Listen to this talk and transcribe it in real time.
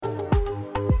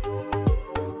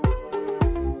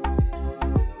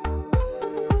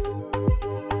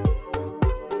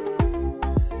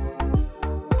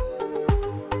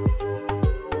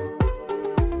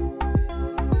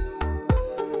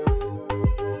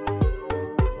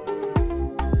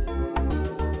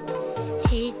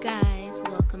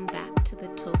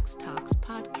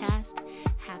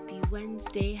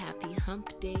Wednesday. Happy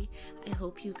hump day. I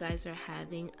hope you guys are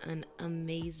having an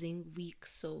amazing week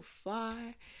so far.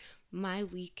 My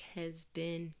week has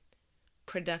been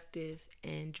productive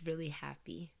and really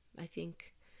happy. I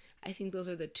think those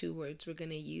are the two words we're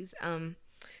going to use.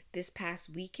 This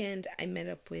past weekend I met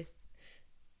up with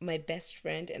my best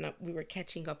friend and we were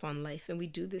catching up on life, and we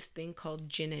do this thing called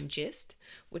gin and gist,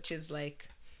 which is like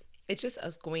it's just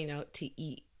us going out to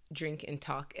eat, drink, and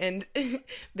talk. And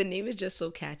the name is just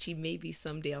so catchy. Maybe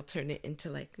someday I'll turn it into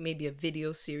like maybe a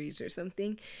video series or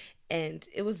something. And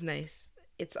it was nice.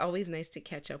 It's always nice to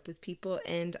catch up with people.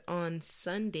 And on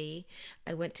Sunday,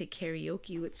 I went to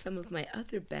karaoke with some of my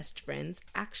other best friends.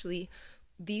 Actually,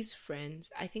 these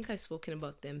friends, I think I've spoken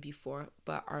about them before,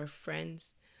 but are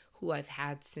friends who I've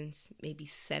had since maybe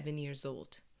 7 years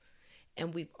old.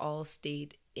 And we've all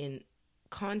stayed in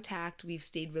contact. We've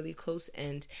stayed really close.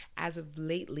 And as of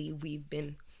lately, we've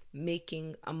been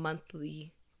making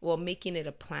making it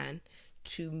a plan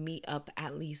to meet up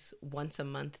at least once a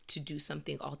month to do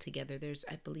something all together. There's,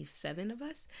 I believe, 7 of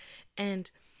us.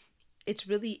 And it's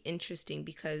really interesting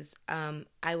because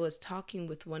I was talking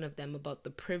with one of them about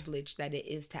the privilege that it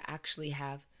is to actually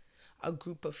have a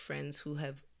group of friends who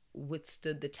have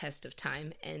withstood the test of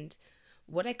time. And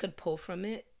what I could pull from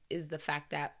it is the fact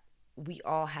that we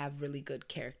all have really good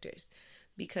characters,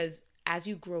 because as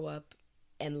you grow up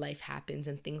and life happens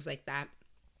and things like that,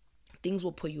 things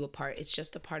will pull you apart. It's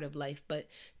just a part of life. But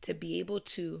to be able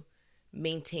to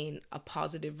maintain a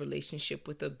positive relationship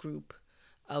with a group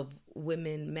of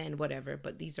women, men, whatever,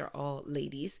 but these are all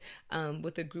ladies,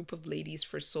 with a group of ladies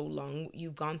for so long.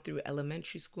 You've gone through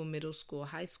elementary school, middle school,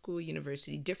 high school,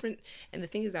 university, different. And the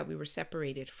thing is that we were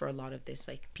separated for a lot of this.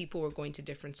 Like, people were going to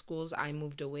different schools. I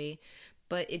moved away.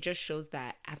 But it just shows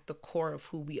that at the core of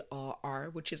who we all are,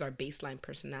 which is our baseline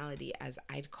personality, as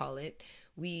I'd call it,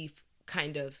 we've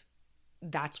kind of,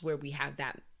 that's where we have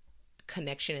that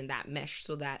connection and that mesh,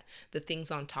 so that the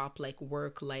things on top, like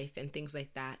work, life, and things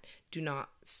like that, do not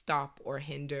stop or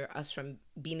hinder us from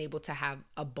being able to have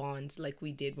a bond like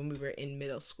we did when we were in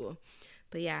middle school.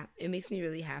 But yeah, it makes me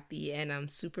really happy, and I'm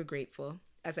super grateful,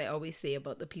 as I always say,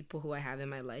 about the people who I have in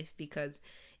my life, because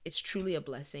it's truly a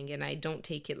blessing, and I don't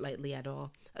take it lightly at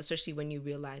all, especially when you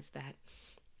realize that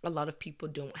a lot of people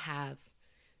don't have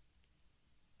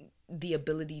the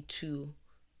ability to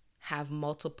have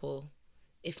multiple,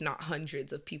 if not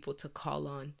hundreds, of people to call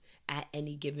on at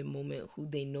any given moment, who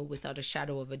they know without a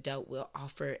shadow of a doubt will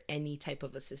offer any type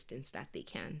of assistance that they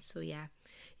can. So yeah,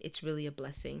 it's really a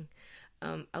blessing.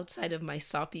 Outside of my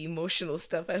soppy emotional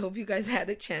stuff, I hope you guys had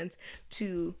a chance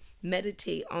to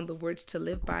meditate on the words to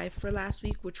live by for last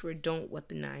week, which were don't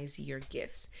weaponize your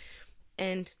gifts.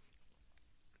 And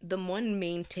the one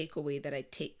main takeaway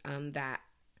that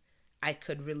I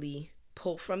could really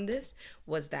pull from this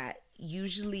was that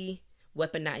usually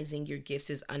weaponizing your gifts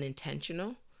is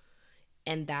unintentional,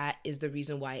 and that is the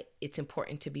reason why it's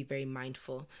important to be very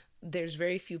mindful. There's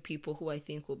very few people who I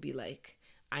think will be like,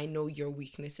 I know your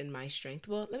weakness and my strength.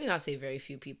 Well, let me not say very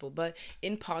few people, but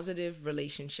in positive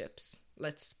relationships,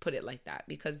 let's put it like that,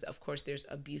 because of course there's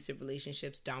abusive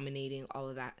relationships, dominating, all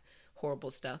of that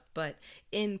horrible stuff. But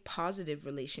in positive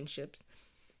relationships,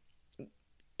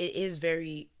 it is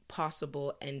very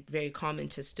possible and very common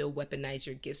to still weaponize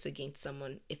your gifts against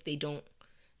someone if they don't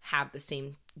have the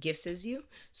same gifts as you.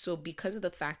 So because of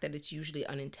the fact that it's usually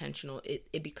unintentional,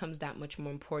 it becomes that much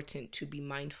more important to be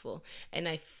mindful. And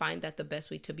I find that the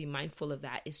best way to be mindful of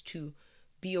that is to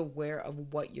be aware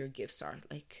of what your gifts are.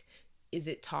 Like, is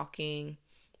it talking?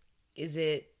 Is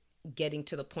it getting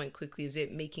to the point quickly? Is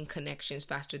it making connections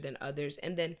faster than others?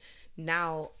 And then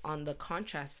now on the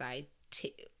contrast side,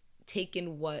 take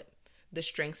in what the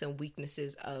strengths and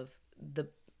weaknesses of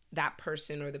that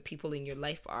person or the people in your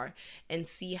life are, and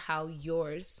see how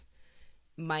yours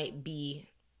might be,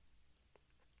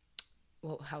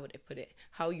 well, how would I put it?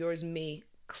 How yours may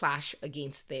clash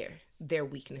against their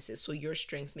weaknesses. So your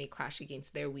strengths may clash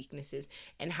against their weaknesses,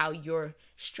 and how your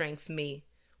strengths may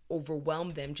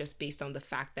overwhelm them just based on the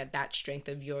fact that that strength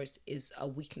of yours is a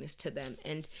weakness to them.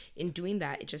 And in doing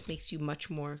that, it just makes you much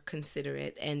more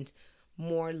considerate and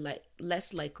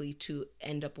less likely to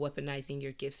end up weaponizing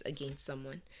your gifts against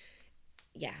someone.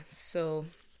 Yeah, so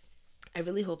I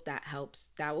really hope that helps.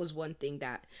 That was one thing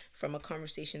that, from a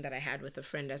conversation that I had with a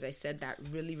friend, as I said, that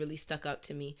really, really stuck out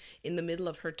to me. In the middle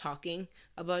of her talking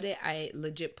about it, I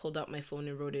legit pulled out my phone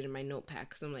and wrote it in my notepad,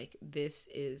 because I'm like, this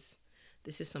is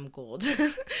some gold.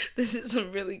 This is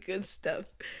some really good stuff.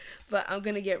 But I'm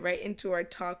going to get right into our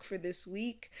talk for this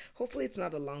week. Hopefully it's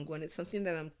not a long one. It's something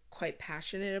that I'm quite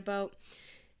passionate about.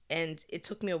 And it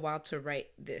took me a while to write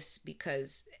this,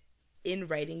 because in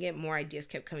writing it, more ideas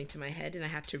kept coming to my head, and I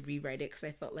had to rewrite it because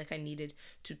I felt like I needed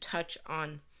to touch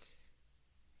on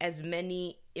as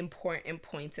many important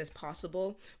points as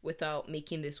possible without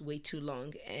making this way too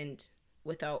long and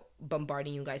without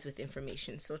bombarding you guys with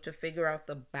information. So to figure out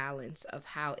the balance of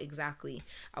how exactly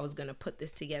I was going to put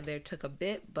this together took a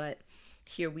bit, but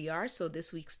here we are. So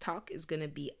this week's talk is going to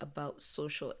be about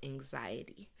social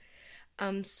anxiety.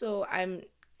 So I'm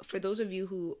for those of you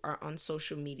who are on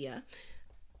social media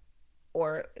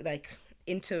or like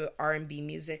into R&B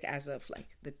music as of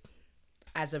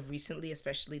recently,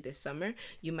 especially this summer,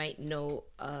 you might know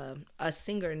a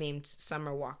singer named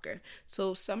Summer Walker.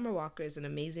 So Summer Walker is an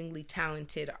amazingly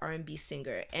talented R&B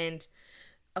singer, and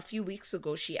a few weeks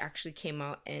ago she actually came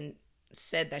out and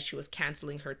said that she was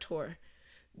canceling her tour.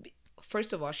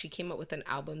 First of all, she came out with an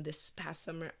album this past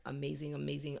summer.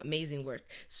 Amazing work.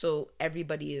 So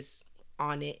everybody is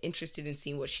on it, interested in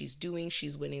seeing what she's doing.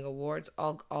 She's winning awards,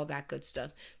 all that good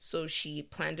stuff. So she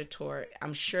planned a tour.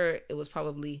 I'm sure it was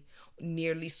probably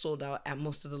nearly sold out at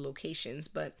most of the locations,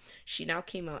 but she now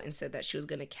came out and said that she was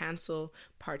going to cancel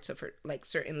parts of her, like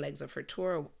certain legs of her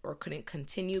tour, or couldn't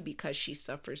continue because she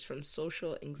suffers from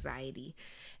social anxiety.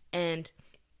 And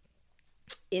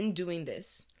in doing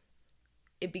this,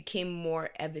 it became more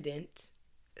evident.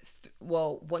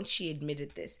 Well, once she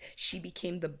admitted this, she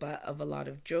became the butt of a lot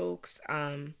of jokes.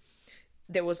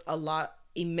 There was a lot,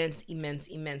 immense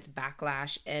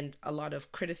backlash and a lot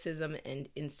of criticism and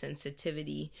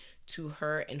insensitivity to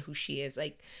her and who she is.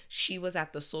 Like, she was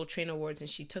at the Soul Train Awards and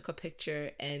she took a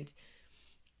picture and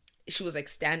she was like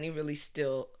standing really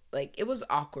still. Like, it was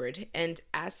awkward. And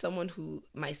as someone who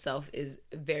myself is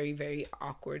very, very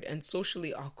awkward and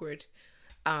socially awkward,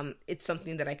 it's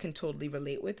something that I can totally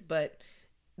relate with. But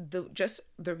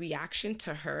the reaction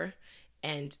to her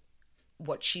and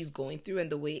what she's going through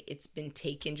and the way it's been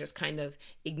taken just kind of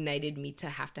ignited me to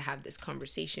have this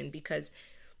conversation, because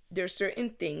there's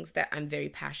certain things that I'm very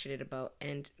passionate about,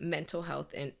 and mental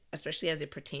health, and especially as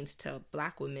it pertains to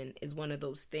Black women, is one of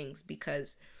those things,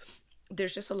 because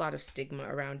there's just a lot of stigma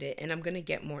around it, and I'm going to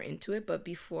get more into it. But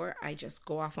before I just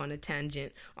go off on a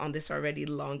tangent on this already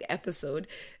long episode,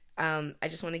 I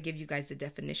just want to give you guys the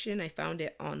definition. I found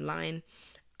it online.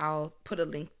 I'll put a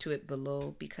link to it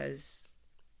below because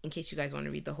in case you guys want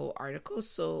to read the whole article.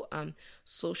 So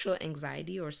social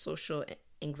anxiety or social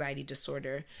anxiety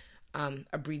disorder,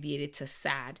 abbreviated to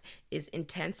SAD, is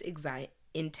intense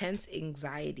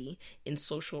anxiety in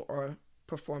social or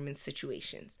performance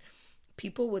situations.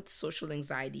 People with social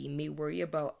anxiety may worry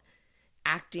about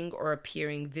acting or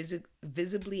appearing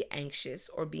visibly anxious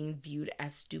or being viewed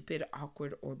as stupid,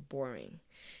 awkward, or boring.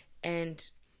 And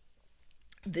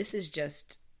this is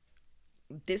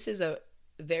a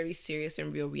very serious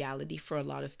and real reality for a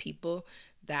lot of people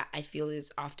that I feel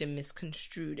is often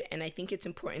misconstrued. And I think it's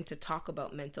important to talk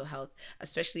about mental health,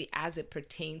 especially as it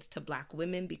pertains to Black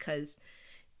women, because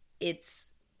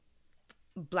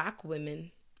Black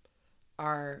women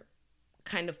are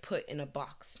kind of put in a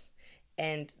box,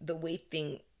 and the way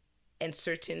and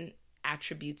certain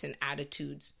attributes and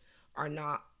attitudes are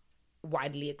not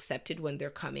widely accepted when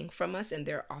they're coming from us, and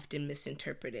they're often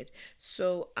misinterpreted.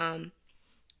 So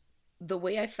the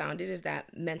way I found it is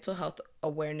that mental health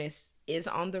awareness is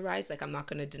on the rise. Like, I'm not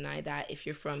going to deny that. If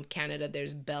you're from Canada,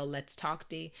 there's Bell Let's Talk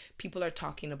Day. People are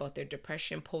talking about their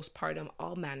depression, postpartum,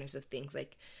 all manners of things.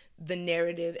 Like, the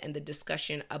narrative and the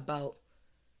discussion about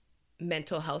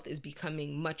mental health is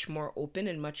becoming much more open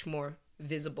and much more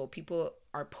visible. People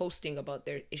are posting about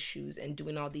their issues and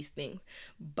doing all these things.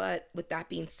 But with that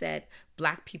being said,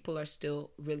 Black people are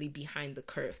still really behind the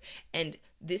curve. And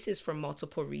this is for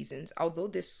multiple reasons. Although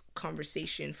this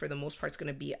conversation, for the most part, is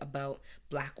going to be about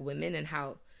Black women and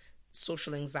how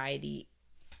social anxiety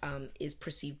is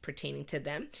perceived pertaining to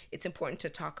them, it's important to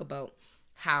talk about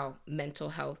how mental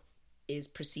health is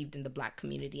perceived in the Black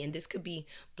community. And this could be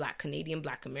Black Canadian,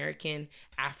 Black American,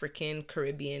 African,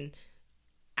 Caribbean,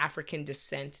 African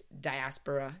descent,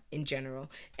 diaspora in general.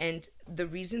 And the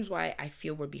reasons why I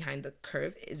feel we're behind the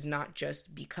curve is not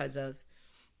just because of,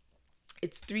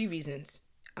 it's three reasons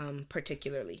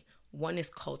particularly. One is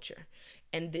culture.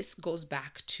 And this goes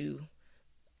back to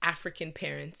African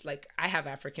parents. Like, I have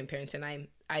African parents, and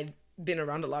I've been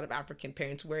around a lot of African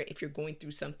parents where if you're going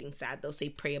through something sad, they'll say,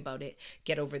 pray about it,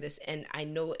 get over this. And I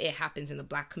know it happens in the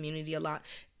Black community a lot.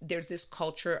 There's this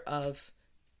culture of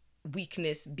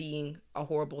weakness being a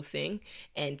horrible thing,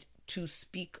 and to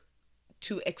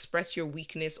express your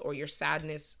weakness or your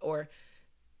sadness or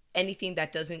anything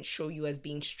that doesn't show you as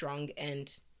being strong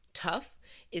and tough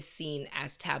is seen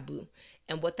as taboo.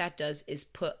 And what that does is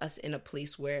put us in a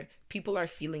place where people are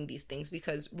feeling these things,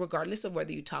 because regardless of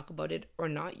whether you talk about it or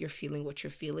not, you're feeling what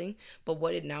you're feeling. But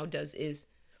what it now does is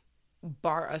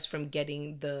bar us from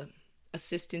getting the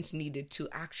assistance needed to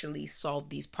actually solve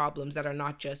these problems that are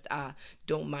not just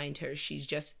don't mind her, she's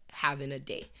just having a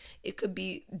day. It could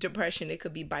be depression, it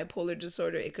could be bipolar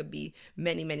disorder, it could be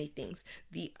many things.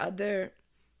 The other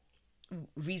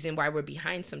reason why we're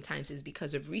behind sometimes is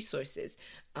because of resources.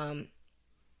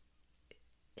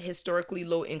 Historically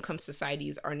low income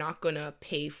societies are not going to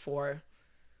pay for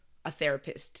a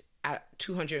therapist at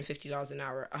 $250 an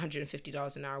hour,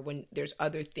 $150 an hour, when there's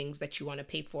other things that you want to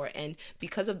pay for. And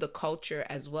because of the culture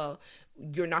as well,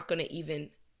 you're not going to even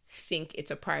think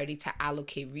it's a priority to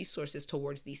allocate resources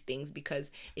towards these things,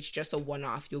 because it's just a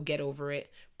one-off. You'll get over it,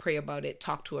 pray about it,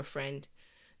 talk to a friend.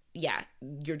 Yeah,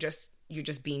 you're just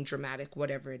being dramatic,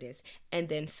 whatever it is. And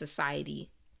then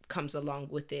society comes along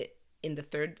with it in the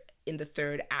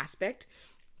third aspect,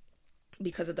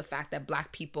 because of the fact that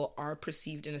Black people are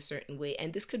perceived in a certain way.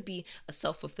 And this could be a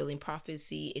self-fulfilling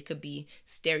prophecy. It could be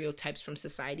stereotypes from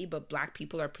society, but Black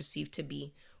people are perceived to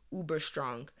be uber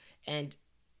strong and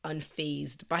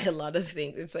unfazed by a lot of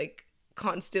things. It's like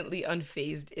constantly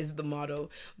unfazed is the motto,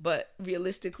 but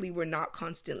realistically, we're not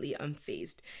constantly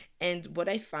unfazed. And what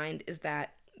I find is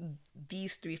that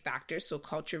these three factors, so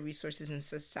culture, resources, and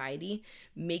society,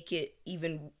 make it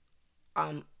even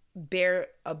bear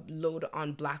a load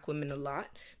on Black women a lot,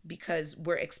 because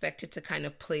we're expected to kind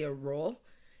of play a role,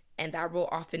 and that role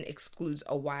often excludes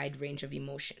a wide range of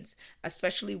emotions,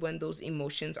 especially when those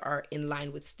emotions are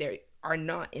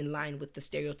not in line with the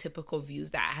stereotypical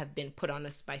views that have been put on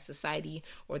us by society,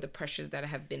 or the pressures that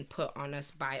have been put on us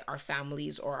by our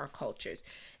families or our cultures.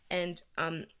 And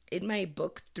in my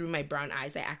book, Through My Brown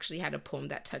Eyes, I actually had a poem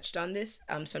that touched on this.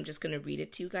 So I'm just going to read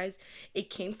it to you guys. It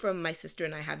came from my sister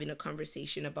and I having a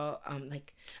conversation about, I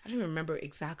don't remember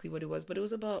exactly what it was, but it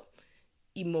was about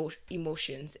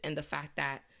emotions, and the fact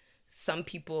that some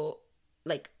people,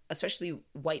 like especially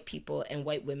white people and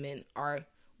white women, are,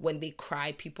 when they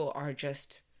cry, people are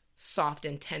just soft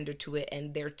and tender to it,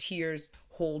 and their tears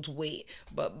hold weight.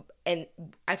 And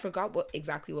I forgot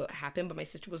exactly what happened, but my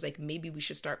sister was like, maybe we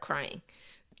should start crying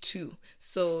too.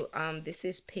 So this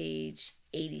is page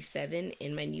 87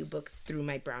 in my new book, Through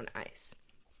My Brown Eyes.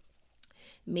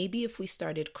 Maybe if we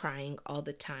started crying all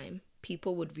the time,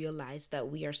 people would realize that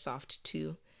we are soft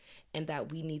too, and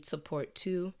that we need support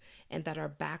too, and that our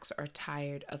backs are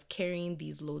tired of carrying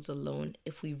these loads alone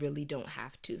if we really don't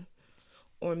have to.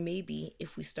 Or maybe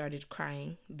if we started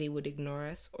crying, they would ignore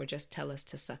us or just tell us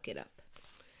to suck it up.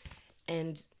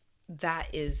 And that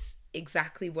is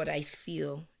exactly what I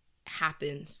feel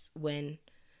happens when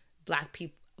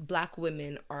Black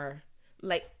women are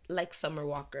like Summer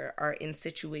Walker, are in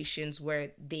situations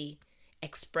where they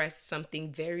express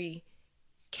something very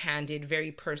candid,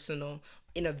 very personal,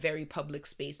 in a very public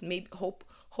space. Maybe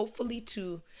hopefully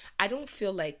to, I don't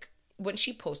feel like, when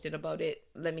she posted about it,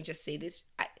 let me just say this,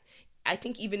 I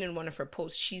think even in one of her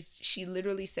posts, she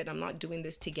literally said, I'm not doing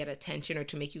this to get attention or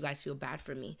to make you guys feel bad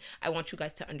for me. I want you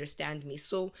guys to understand me.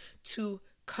 So to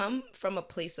come from a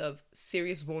place of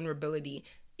serious vulnerability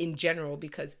in general,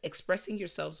 because expressing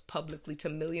yourselves publicly to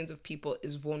millions of people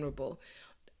is vulnerable.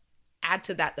 Add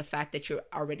to that the fact that you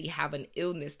already have an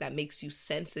illness that makes you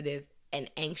sensitive and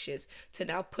anxious. To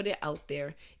now put it out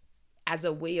there as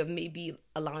a way of maybe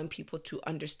allowing people to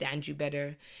understand you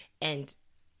better and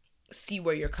see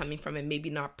where you're coming from, and maybe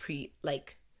not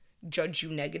judge you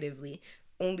negatively,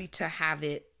 only to have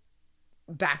it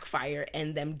backfire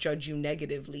and them judge you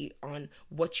negatively on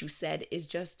what you said, is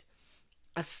just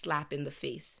a slap in the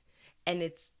face. And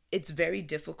it's very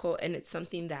difficult, and it's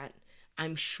something that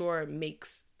I'm sure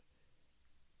makes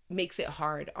it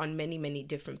hard on many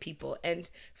different people. And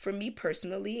for me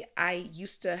personally, I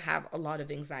used to have a lot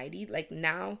of anxiety. Like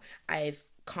now I've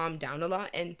calmed down a lot,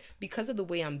 and because of the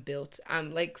way I'm built,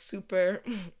 I'm like super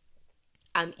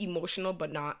I'm emotional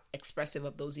but not expressive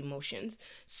of those emotions.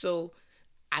 So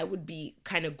I would be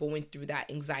kind of going through that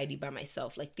anxiety by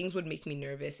myself. Like things would make me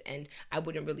nervous and I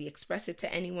wouldn't really express it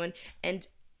to anyone. And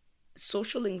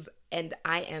and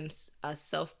I am a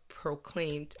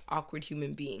self-proclaimed awkward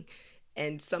human being.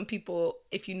 And some people,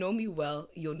 if you know me well,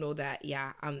 you'll know that,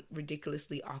 yeah, I'm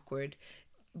ridiculously awkward,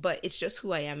 but it's just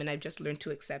who I am, and I've just learned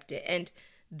to accept it. And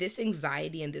this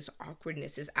anxiety and this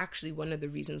awkwardness is actually one of the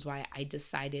reasons why I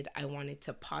decided I wanted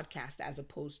to podcast as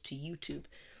opposed to YouTube.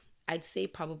 I'd say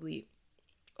probably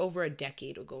over a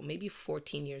decade ago, maybe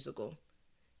 14 years ago.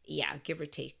 Yeah, give or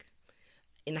take.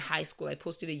 In high school, I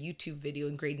posted a YouTube video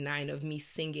in grade 9 of me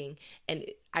singing, and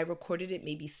I recorded it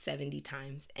maybe 70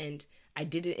 times. And I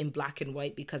did it in black and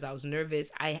white because I was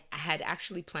nervous. I had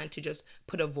actually planned to just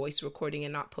put a voice recording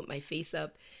and not put my face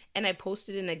up. And I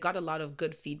posted and I got a lot of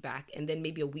good feedback. And then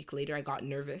maybe a week later, I got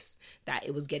nervous that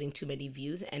it was getting too many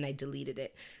views and I deleted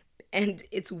it. And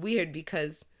it's weird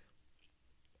because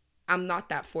I'm not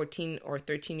that 14 or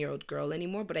 13-year-old girl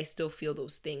anymore, but I still feel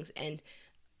those things. And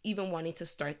even wanting to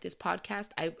start this podcast,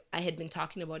 I had been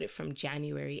talking about it from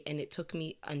January, and it took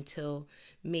me until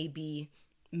maybe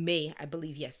May, I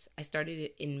believe. Yes, I started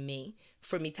it in May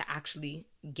for me to actually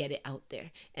get it out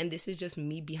there. And this is just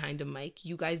me behind a mic.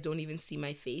 You guys don't even see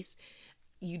my face.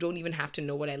 You don't even have to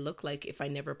know what I look like if I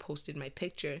never posted my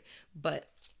picture. But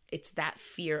it's that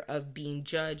fear of being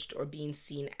judged or being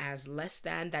seen as less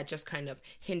than that just kind of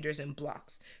hinders and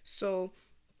blocks. So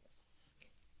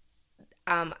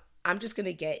I'm just going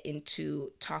to get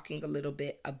into talking a little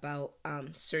bit about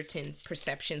certain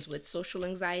perceptions with social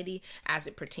anxiety as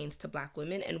it pertains to Black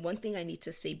women. And one thing I need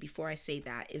to say before I say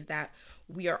that is that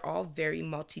we are all very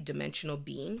multidimensional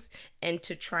beings. And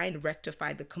to try and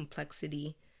rectify the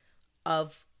complexity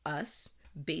of us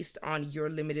based on your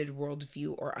limited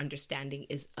worldview or understanding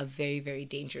is a very, very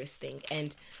dangerous thing.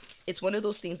 And it's one of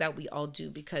those things that we all do,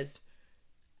 because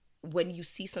when you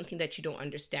see something that you don't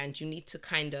understand, you need to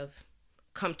kind of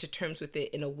come to terms with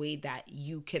it in a way that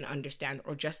you can understand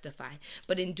or justify.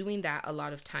 But in doing that, a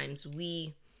lot of times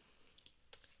we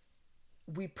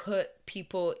put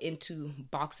people into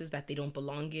boxes that they don't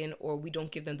belong in, or we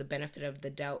don't give them the benefit of the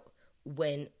doubt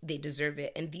when they deserve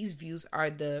it. And these views are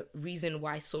the reason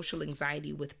why social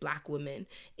anxiety with Black women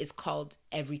is called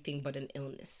everything but an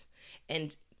illness.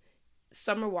 And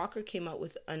Summer Walker came out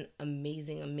with an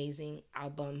amazing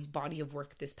album, body of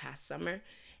work, this past summer.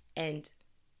 And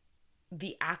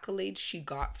the accolades she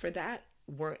got for that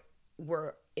were,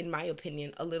 in my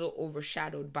opinion, a little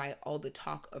overshadowed by all the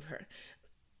talk of her.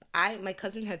 My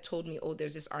cousin had told me, oh,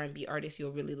 there's this R&B artist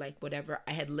you'll really like, whatever.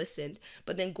 I had listened,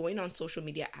 but then going on social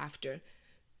media after,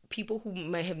 people who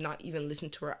might have not even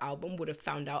listened to her album would have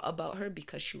found out about her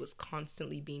because she was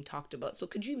constantly being talked about. So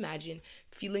could you imagine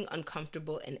feeling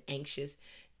uncomfortable and anxious,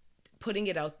 putting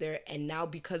it out there, and now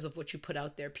because of what you put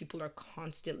out there, people are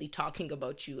constantly talking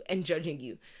about you and judging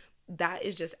you? That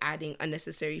is just adding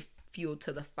unnecessary fuel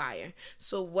to the fire.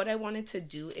 So what I wanted to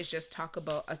do is just talk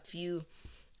about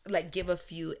give a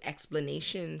few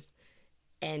explanations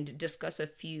and discuss a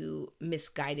few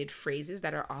misguided phrases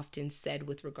that are often said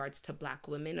with regards to Black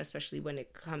women, especially when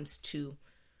it comes to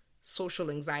social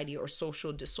anxiety or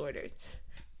social disorders,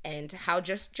 and how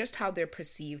just how they're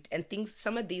perceived and things.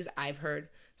 Some of these I've heard,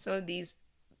 some of these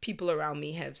people around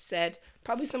me have said,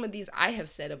 probably some of these I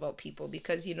have said about people,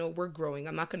 because, you know, we're growing.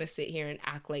 I'm not going to sit here and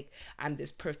act like I'm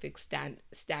this perfect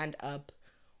stand up,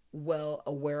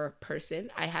 well-aware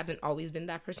person. I haven't always been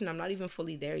that person. I'm not even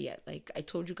fully there yet. Like, I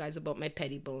told you guys about my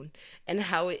petty bone and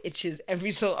how it itches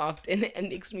every so often and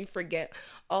makes me forget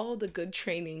all the good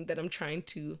training that I'm trying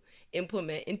to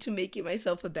implement into making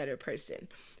myself a better person.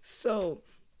 So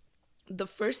the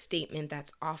first statement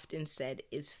that's often said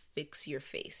is fix your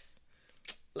face.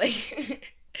 Like,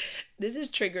 this is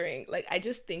triggering. Like, I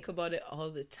just think about it all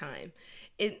the time.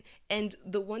 And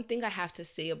the one thing I have to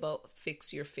say about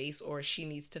fix your face, or she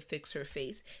needs to fix her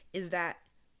face, is that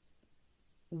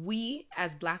we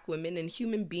as Black women and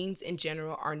human beings in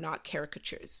general are not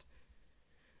caricatures.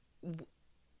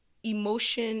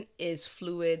 Emotion is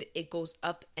fluid. It goes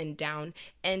up and down.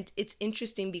 And it's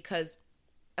interesting because,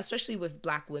 especially with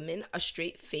Black women, a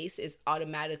straight face is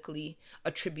automatically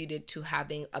attributed to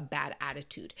having a bad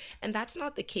attitude. And that's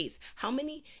not the case.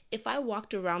 If I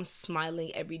walked around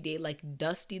smiling every day like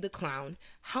Dusty the Clown,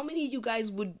 how many of you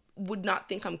guys would not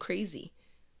think I'm crazy?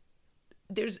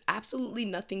 There's absolutely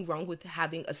nothing wrong with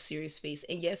having a serious face.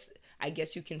 And yes, I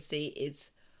guess you can say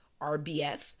it's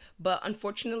RBF, but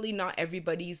unfortunately not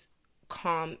everybody's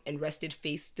calm and rested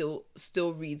face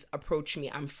still reads, approach me,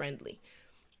 I'm friendly.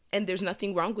 And there's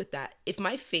nothing wrong with that. If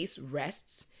my face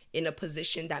rests in a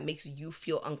position that makes you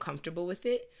feel uncomfortable with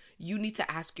it, you need to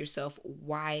ask yourself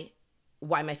why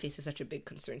my face is such a big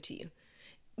concern to you.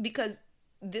 Because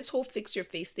this whole fix your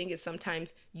face thing is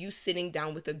sometimes you sitting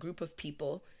down with a group of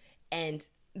people and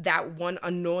that one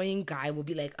annoying guy will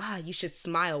be like, you should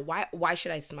smile. Why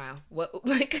should I smile? What,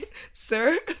 like,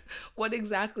 sir, what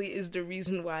exactly is the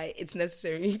reason why it's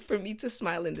necessary for me to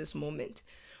smile in this moment?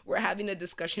 We're having a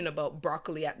discussion about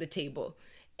broccoli at the table,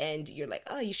 and you're like,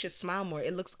 you should smile more.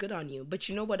 It looks good on you. But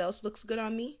you know what else looks good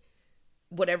on me?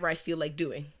 Whatever I feel like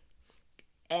doing.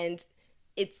 And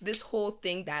it's this whole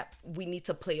thing that we need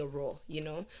to play a role, you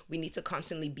know? We need to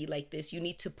constantly be like this. You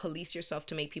need to police yourself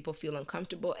to make people feel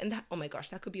uncomfortable. And that, oh my gosh,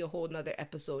 that could be a whole nother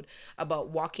episode about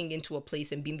walking into a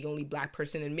place and being the only Black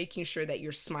person and making sure that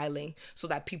you're smiling so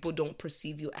that people don't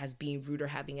perceive you as being rude or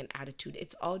having an attitude.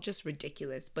 It's all just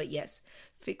ridiculous. But yes,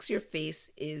 fix your face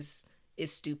is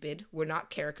stupid. We're not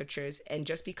caricatures. And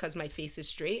just because my face is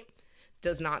straight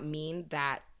does not mean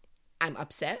that I'm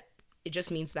upset. It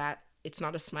just means that it's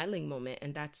not a smiling moment,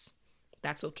 and that's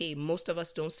okay. Most of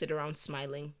us don't sit around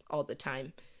smiling all the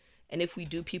time. And if we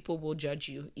do, people will judge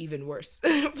you even worse.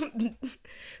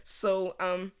 So,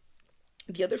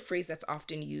 the other phrase that's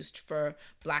often used for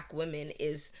Black women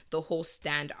is the whole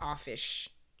standoffish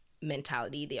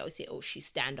mentality. They always say, oh, she's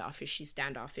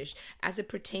standoffish. As it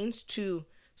pertains to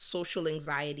social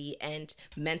anxiety and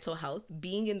mental health,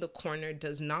 being in the corner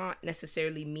does not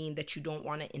necessarily mean that you don't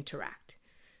want to interact.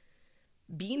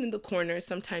 Being in the corner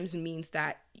sometimes means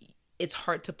that it's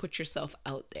hard to put yourself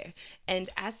out there. And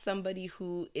as somebody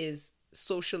who is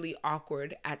socially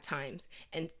awkward at times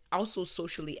and also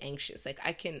socially anxious, like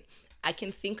I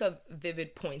can think of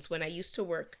vivid points when I used to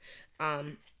work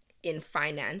in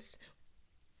finance.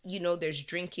 You know, there's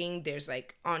drinking, there's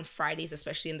like on Fridays,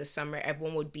 especially in the summer,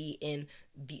 everyone would be in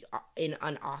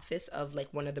an office of like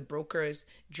one of the brokers,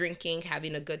 drinking,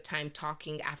 having a good time,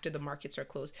 talking after the markets are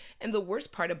closed. And the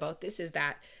worst part about this is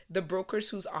that the brokers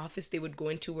whose office they would go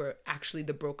into were actually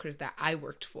the brokers that I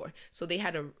worked for. So they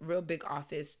had a real big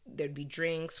office. There'd be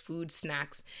drinks, food,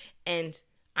 snacks, and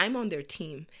I'm on their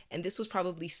team. And this was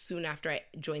probably soon after I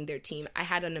joined their team. I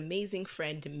had an amazing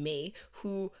friend, May,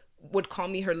 who would call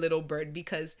me her little bird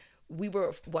because we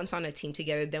were once on a team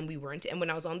together, then we weren't. And when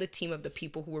I was on the team of the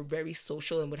people who were very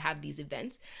social and would have these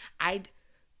events,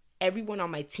 everyone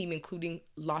on my team, including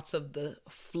lots of the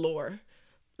floor,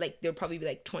 like there'd probably be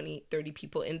like 20, 30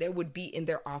 people in there, would be in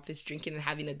their office drinking and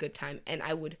having a good time. And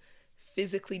I would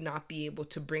physically not be able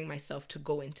to bring myself to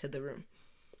go into the room.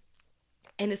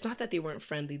 And it's not that they weren't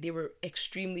friendly. They were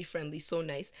extremely friendly, so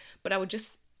nice. But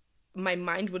my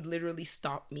mind would literally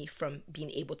stop me from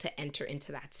being able to enter into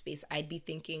that space. I'd be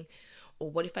thinking, oh,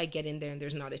 what if I get in there and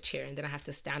there's not a chair and then I have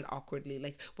to stand awkwardly?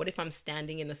 Like, what if I'm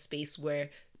standing in a space where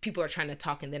people are trying to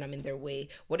talk and then I'm in their way?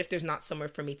 What if there's not somewhere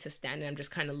for me to stand and I'm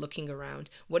just kind of looking around?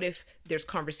 What if there's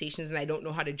conversations and I don't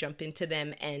know how to jump into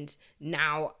them and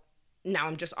now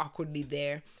I'm just awkwardly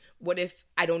there? What if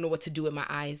I don't know what to do with my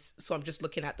eyes, so I'm just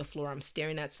looking at the floor, I'm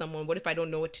staring at someone? What if I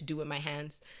don't know what to do with my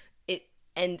hands?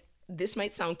 And this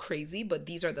might sound crazy, but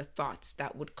these are the thoughts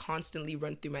that would constantly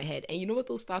run through my head. And you know what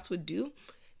those thoughts would do?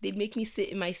 They'd make me sit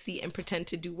in my seat and pretend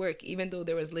to do work, even though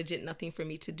there was legit nothing for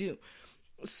me to do.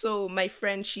 So my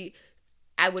friend,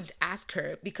 I would ask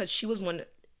her, because she was one,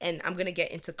 and I'm going to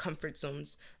get into comfort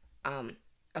zones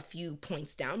a few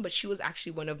points down, but she was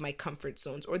actually one of my comfort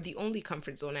zones, or the only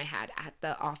comfort zone I had at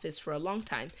the office for a long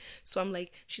time. So I'm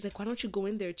like, she's like, why don't you go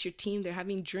in there? It's your team. They're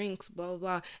having drinks, blah, blah,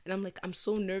 blah. And I'm like, I'm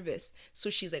so nervous. So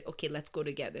she's like, okay, let's go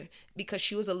together. Because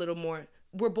she was a little more,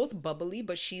 we're both bubbly,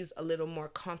 but she's a little more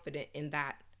confident in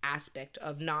that aspect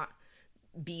of not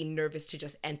being nervous to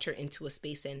just enter into a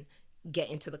space and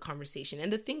get into the conversation.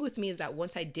 And the thing with me is that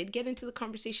once I did get into the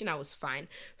conversation, I was fine.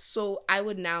 So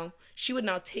she would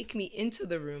now take me into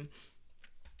the room.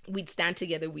 We'd stand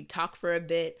together, we'd talk for a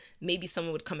bit, maybe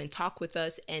someone would come and talk with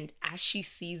us, and as she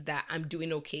sees that I'm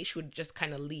doing okay, she would just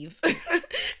kind of leave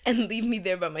and leave me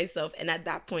there by myself. And at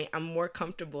that point, I'm more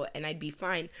comfortable and I'd be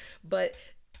fine. But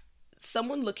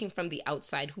someone looking from the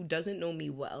outside who doesn't know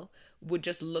me well would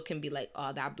just look and be like,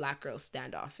 oh, that Black girl's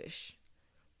standoffish.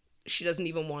 She doesn't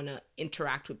even want to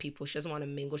interact with people. She doesn't want to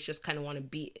mingle. She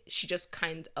just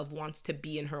kind of wants to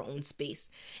be in her own space.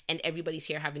 And everybody's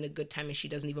here having a good time and she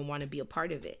doesn't even want to be a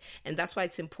part of it. And that's why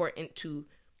it's important to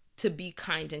be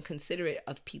kind and considerate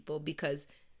of people, because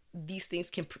these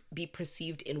things can be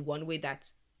perceived in one way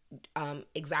that's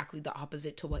exactly the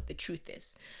opposite to what the truth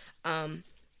is.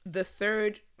 The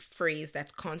third phrase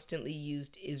that's constantly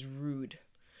used is rude.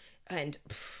 And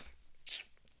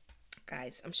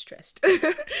guys, I'm stressed.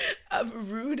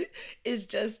 Rude is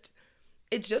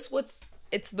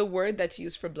it's the word that's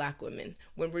used for Black women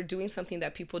when we're doing something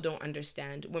that people don't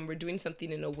understand, when we're doing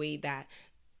something in a way that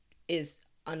is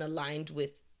unaligned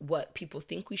with what people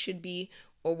think we should be,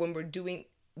 or when we're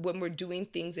doing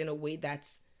things in a way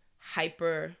that's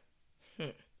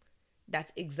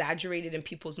that's exaggerated in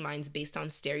people's minds based on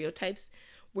stereotypes.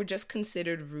 We're just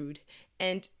considered rude.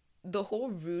 And the whole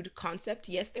rude concept,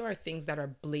 yes, there are things that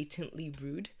are blatantly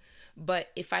rude, but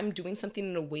if I'm doing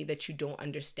something in a way that you don't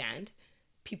understand,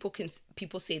 people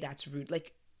say that's rude.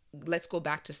 Like, let's go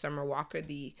back to Summer Walker,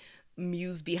 the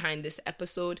muse behind this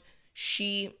episode.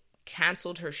 She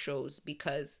canceled her shows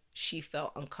because she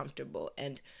felt uncomfortable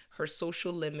and her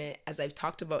social limit, as I've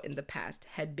talked about in the past,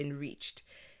 had been reached.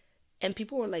 And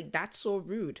people were like, that's so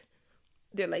rude.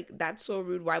 They're like, that's so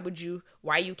rude. Why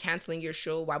are you canceling your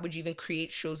show? Why would you even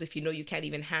create shows if you know you can't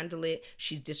even handle it?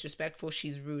 She's disrespectful.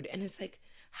 She's rude. And it's like,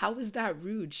 how is that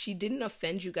rude? She didn't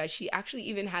offend you guys. She actually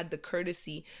even had the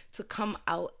courtesy to come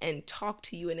out and talk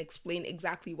to you and explain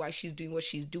exactly why she's doing what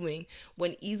she's doing,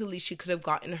 when easily she could have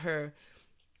gotten her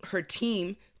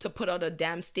team to put out a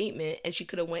damn statement, and she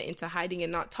could have went into hiding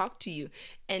and not talked to you.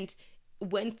 And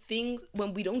when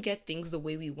we don't get things the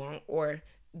way we want, or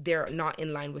they're not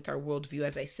in line with our worldview,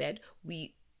 as I said,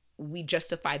 we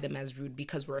justify them as rude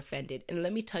because we're offended. And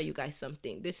let me tell you guys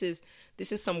something. This is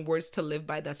some words to live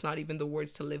by. That's not even the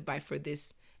words to live by for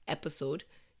this episode.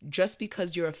 Just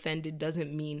because you're offended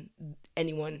doesn't mean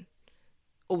anyone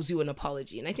owes you an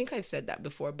apology. And I think I've said that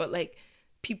before, but like,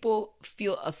 people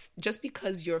feel just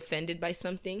because you're offended by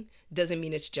something doesn't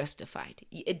mean it's justified.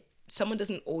 Someone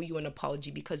doesn't owe you an apology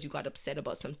because you got upset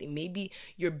about something. Maybe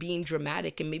you're being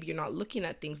dramatic and maybe you're not looking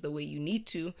at things the way you need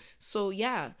to. So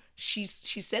yeah, she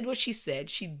said what she said.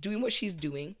 She's doing what she's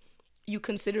doing. You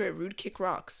consider it rude, kick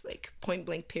rocks, like point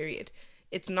blank, period.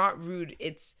 It's not rude.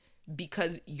 It's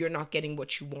because you're not getting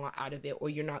what you want out of it, or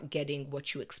you're not getting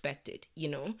what you expected, you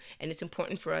know? And it's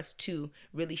important for us to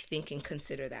really think and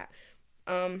consider that.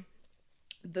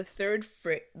 The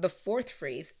fourth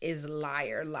phrase is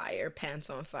liar, liar, pants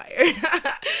on fire.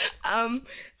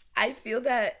 I feel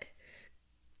that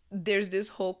there's this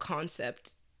whole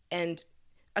concept, and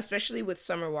especially with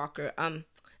Summer Walker,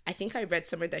 I think I read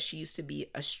somewhere that she used to be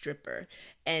a stripper,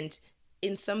 and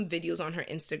in some videos on her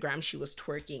Instagram, she was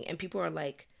twerking, and people are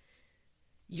like,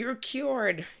 you're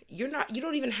cured. You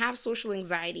don't even have social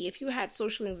anxiety. If you had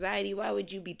social anxiety, why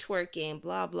would you be twerking?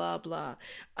 Blah, blah, blah.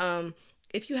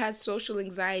 If you had social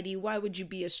anxiety, why would you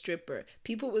be a stripper?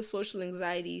 People with social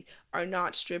anxiety are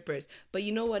not strippers. But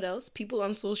you know what else? People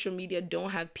on social media don't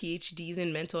have PhDs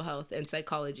in mental health and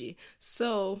psychology.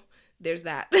 So there's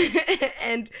that.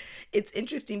 And it's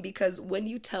interesting because when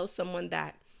you tell someone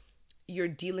that you're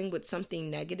dealing with something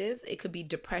negative, it could be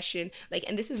depression,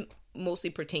 and this is mostly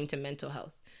pertaining to mental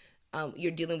health.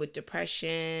 You're dealing with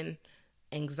depression,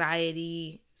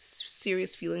 anxiety,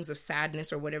 serious feelings of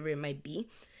sadness, or whatever it might be.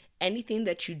 Anything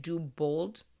that you do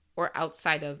bold or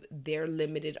outside of their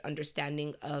limited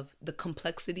understanding of the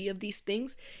complexity of these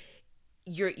things,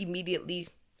 you're immediately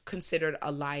considered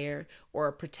a liar or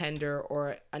a pretender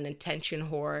or an attention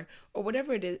whore or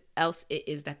whatever else it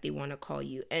is that they want to call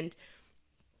you. And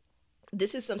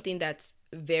this is something that's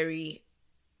very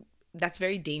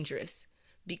dangerous,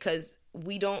 because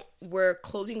we're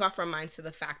closing off our minds to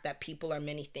the fact that people are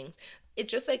many things.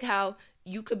 It's just like how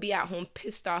you could be at home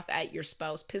pissed off at your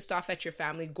spouse, pissed off at your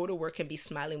family, go to work and be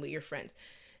smiling with your friends.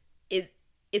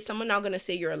 Is someone now going to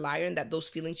say you're a liar and that those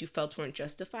feelings you felt weren't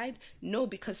justified? No,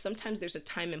 because sometimes there's a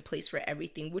time and place for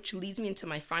everything, which leads me into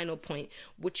my final point,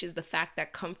 which is the fact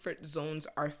that comfort zones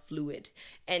are fluid.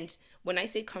 And when I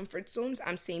say comfort zones,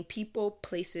 I'm saying people,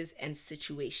 places, and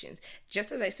situations.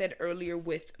 Just as I said earlier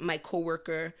with my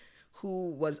coworker, who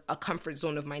was a comfort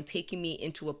zone of mine, taking me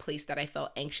into a place that I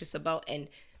felt anxious about and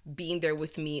being there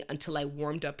with me until I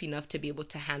warmed up enough to be able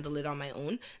to handle it on my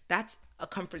own. That's a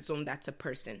comfort zone. That's a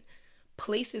person.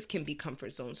 Places can be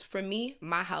comfort zones. For me,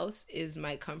 my house is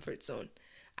my comfort zone.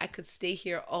 I could stay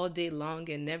here all day long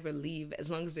and never leave,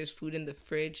 as long as there's food in the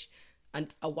fridge, a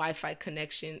Wi-Fi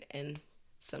connection, and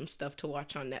some stuff to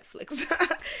watch on Netflix.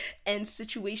 And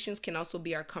situations can also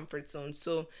be our comfort zone.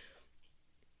 So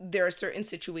there are certain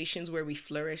situations where we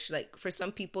flourish. Like for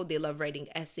some people, they love writing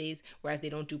essays, whereas they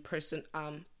don't do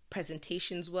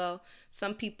presentations well.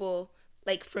 Some people,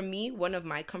 like for me, one of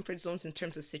my comfort zones in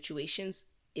terms of situations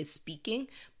is speaking,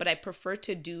 but I prefer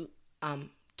to do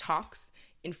talks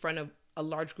in front of a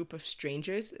large group of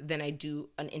strangers than I do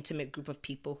an intimate group of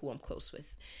people who I'm close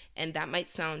with. And that might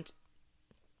sound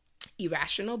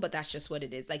irrational, but that's just what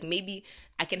it is. Like maybe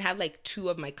I can have like two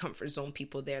of my comfort zone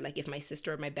people there. Like if my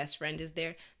sister or my best friend is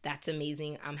there, that's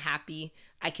amazing. I'm happy.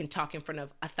 I can talk in front of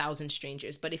 1,000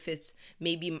 strangers. But if it's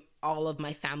maybe all of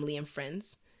my family and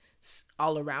friends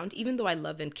all around, even though I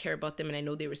love and care about them and I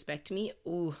know they respect me,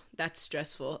 ooh, that's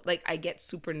stressful. Like I get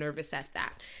super nervous at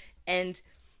that. And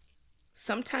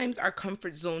sometimes our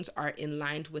comfort zones are in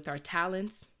line with our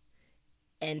talents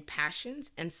and passions,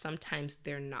 and sometimes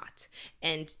they're not.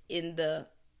 And in the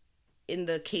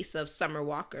case of Summer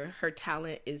Walker, her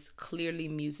talent is clearly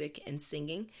music and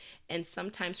singing, and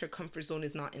sometimes her comfort zone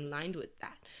is not in line with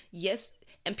that. Yes,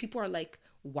 and people are like,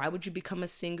 why would you become a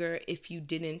singer if you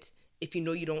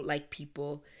know you don't like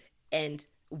people? And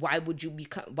why would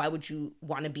you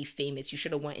want to be famous? You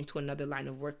should have went into another line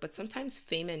of work. But sometimes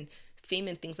fame and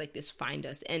things like this find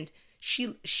us. And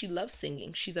she loves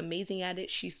singing. She's amazing at it.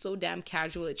 She's so damn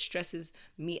casual. It stresses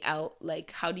me out.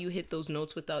 Like, how do you hit those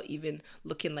notes without even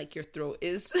looking like your throat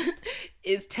is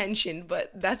is tension?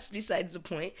 But that's besides the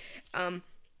point.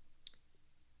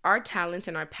 Our talents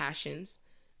and our passions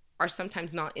are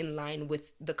sometimes not in line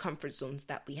with the comfort zones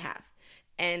that we have.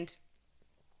 And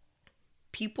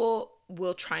people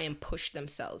will try and push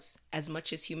themselves as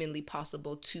much as humanly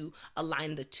possible to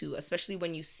align the two, especially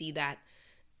when you see that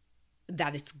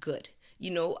it's good.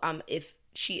 If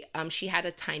she had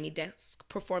a tiny desk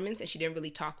performance and she didn't really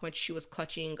talk much. She was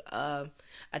clutching a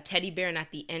teddy bear, and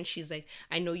at the end she's like,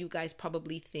 I know you guys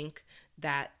probably think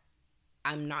that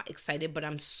I'm not excited, but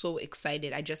I'm so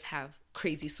excited. I just have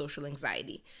crazy social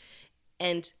anxiety.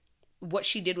 And what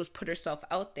she did was put herself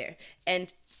out there.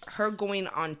 And her going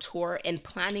on tour and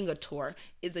planning a tour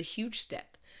is a huge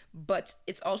step. But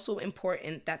it's also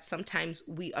important that sometimes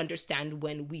we understand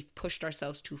when we've pushed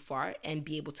ourselves too far and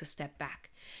be able to step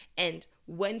back. And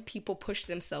when people push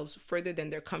themselves further than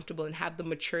they're comfortable and have the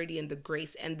maturity and the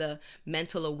grace and the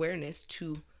mental awareness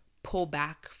to pull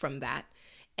back from that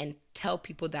and tell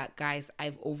people that, guys,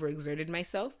 I've overexerted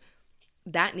myself,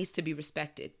 that needs to be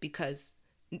respected, because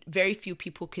very few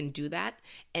people can do that.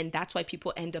 And that's why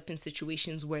people end up in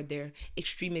situations where they're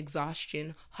extreme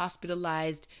exhaustion,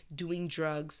 hospitalized, doing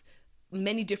drugs,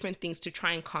 many different things to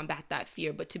try and combat that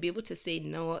fear. But to be able to say,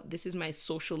 no, this is my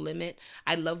social limit.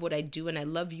 I love what I do and I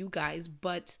love you guys,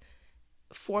 but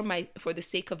for the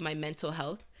sake of my mental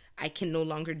health, I can no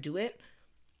longer do it.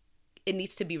 It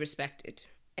needs to be respected.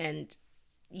 And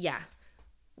yeah,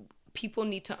 people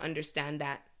need to understand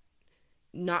that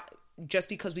not just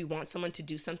because we want someone to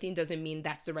do something doesn't mean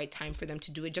that's the right time for them to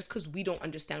do it. Just because we don't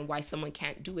understand why someone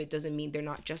can't do it doesn't mean they're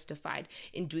not justified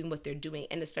in doing what they're doing.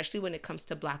 And especially when it comes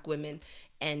to Black women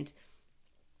and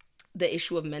the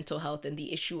issue of mental health and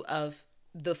the issue of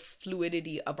the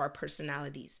fluidity of our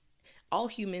personalities. All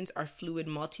humans are fluid,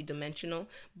 multidimensional,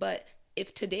 but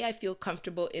if today I feel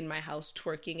comfortable in my house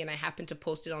twerking and I happen to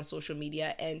post it on social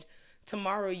media, and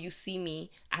tomorrow you see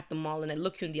me at the mall and I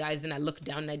look you in the eyes, then I look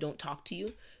down and I don't talk to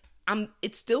you,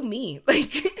 it's still me.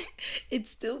 Like,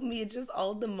 it's still me. It's just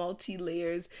all the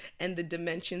multi-layers and the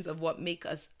dimensions of what make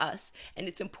us us. And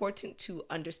it's important to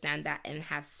understand that and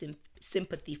have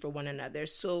sympathy for one another.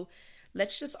 So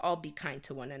let's just all be kind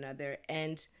to one another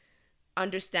and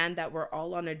understand that we're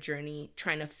all on a journey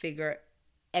trying to figure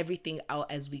everything out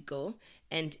as we go.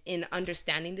 And in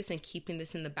understanding this and keeping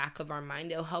this in the back of our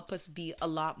mind, it'll help us be a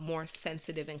lot more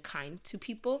sensitive and kind to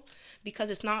people, because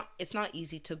it's not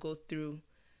easy to go through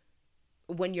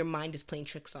when your mind is playing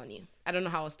tricks on you. I don't know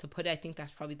how else to put it. I think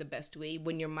that's probably the best way.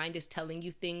 When your mind is telling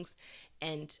you things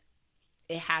and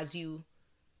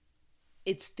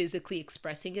it's physically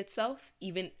expressing itself,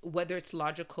 even whether it's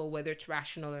logical, whether it's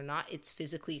rational or not, it's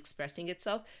physically expressing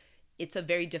itself. It's a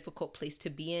very difficult place to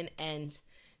be in. And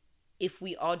if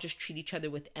we all just treat each other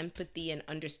with empathy and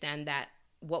understand that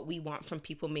what we want from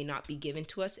people may not be given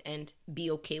to us, and be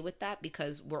okay with that,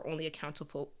 because we're only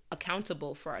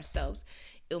accountable for ourselves,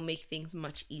 it'll make things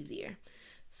much easier.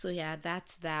 So yeah,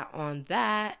 that's that on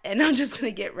that. And I'm just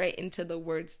going to get right into the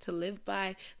words to live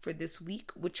by for this week,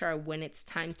 which are: when it's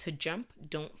time to jump,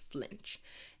 don't flinch.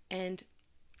 And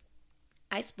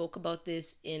I spoke about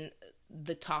this in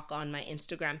the talk on my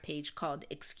Instagram page called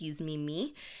Excuse Me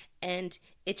Me. And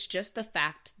it's just the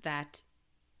fact that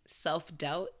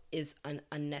self-doubt is an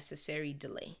unnecessary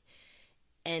delay.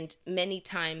 And many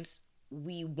times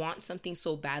we want something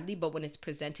so badly, but when it's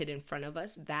presented in front of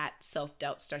us, that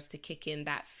self-doubt starts to kick in,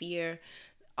 that fear,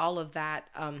 all of that,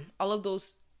 all of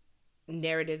those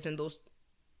narratives and those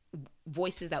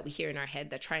voices that we hear in our head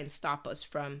that try and stop us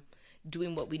from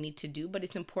doing what we need to do. But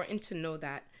it's important to know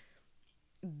that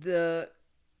the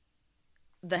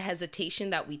hesitation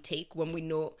that we take when we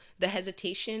know, the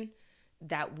hesitation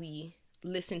that we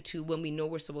listen to when we know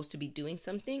we're supposed to be doing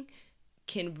something,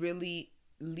 can really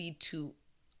lead to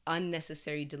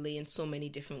unnecessary delay in so many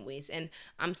different ways. And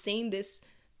I'm saying this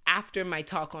after my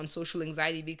talk on social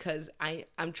anxiety, because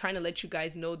I'm trying to let you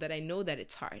guys know that I know that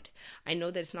it's hard. I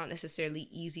know that it's not necessarily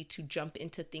easy to jump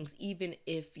into things, even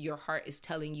if your heart is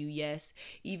telling you yes,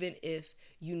 even if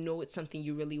you know it's something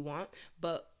you really want.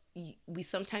 But we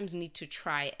sometimes need to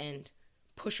try and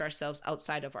push ourselves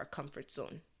outside of our comfort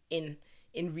zone in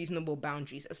reasonable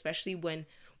boundaries, especially when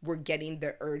we're getting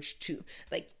the urge to,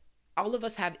 like, all of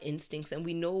us have instincts, and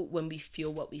we know when we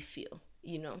feel what we feel,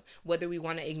 whether we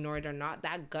want to ignore it or not.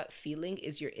 That gut feeling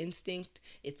is your instinct.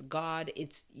 It's God.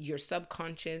 It's your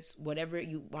subconscious, whatever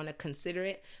you want to consider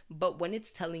it. But when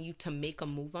it's telling you to make a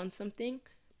move on something,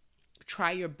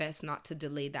 try your best not to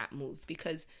delay that move,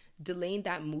 because delaying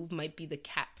that move might be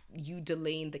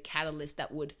delaying the catalyst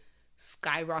that would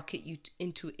skyrocket you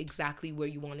into exactly where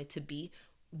you want it to be,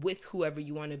 with whoever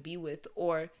you want to be with,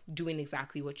 or doing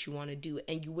exactly what you want to do.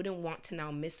 And you wouldn't want to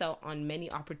now miss out on many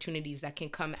opportunities that can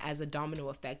come as a domino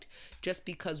effect, just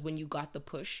because when you got the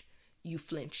push, you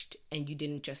flinched and you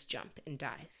didn't just jump and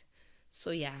dive.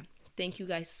 So yeah, thank you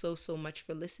guys so much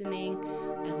for listening.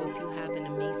 I hope you have an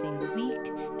amazing week,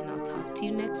 and I'll talk to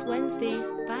you next Wednesday.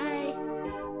 Bye.